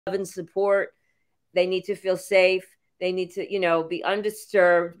and support. They need to feel safe. They need to, be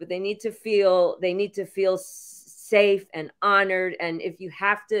undisturbed, but they need to feel safe and honored. And if you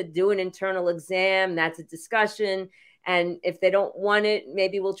have to do an internal exam, that's a discussion. And if they don't want it,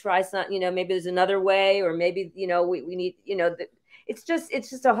 maybe we'll try something, maybe there's another way, or maybe, we need, it's just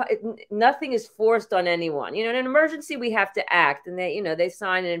nothing is forced on anyone. In an emergency, we have to act, and they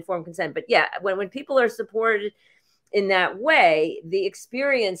sign an informed consent. But yeah, when people are supported in that way, the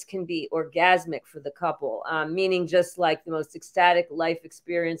experience can be orgasmic for the couple, meaning just like the most ecstatic life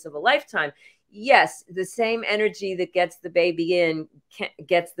experience of a lifetime. Yes, the same energy that gets the baby in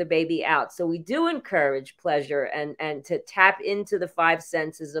gets the baby out. So we do encourage pleasure and to tap into the five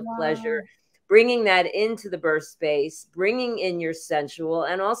senses of pleasure, bringing that into the birth space, bringing in your sensual,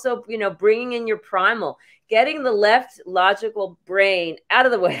 and also, bringing in your primal, getting the left logical brain out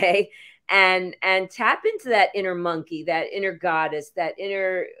of the way, and tap into that inner monkey, that inner goddess, that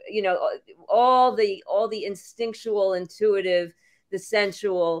inner, all the instinctual, intuitive, the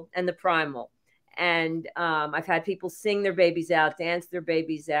sensual, and the primal. And I've had people sing their babies out, dance their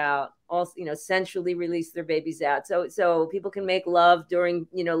babies out, also, sensually release their babies out. So people can make love during,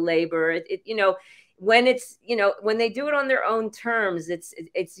 labor. When it's, when they do it on their own terms,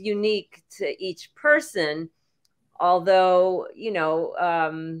 it's unique to each person. Although,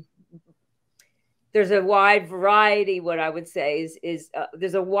 there's a wide variety. What I would say is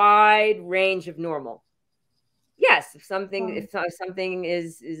there's a wide range of normal. Yes, if something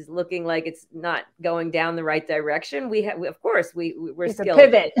is looking like it's not going down the right direction, we're skilled.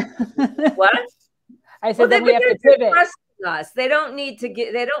 Pivot. What? I said that we have to pivot. Us. They don't need to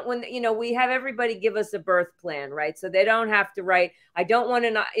get, they don't, when, we have everybody give us a birth plan, right? So they don't have to write, I don't want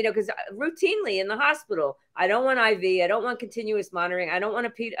to, because routinely in the hospital, I don't want IV, I don't want continuous monitoring, I don't want a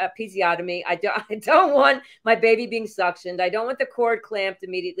episiotomy, I don't want my baby being suctioned, I don't want the cord clamped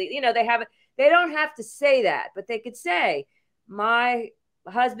immediately. They don't have to say that, but they could say, my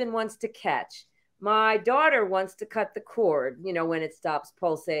husband wants to catch. My daughter wants to cut the cord, when it stops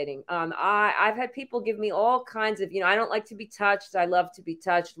pulsating. I've had people give me all kinds of, I don't like to be touched. I love to be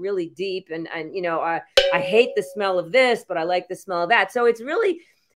touched really deep. And I hate the smell of this, but I like the smell of that. So it's really,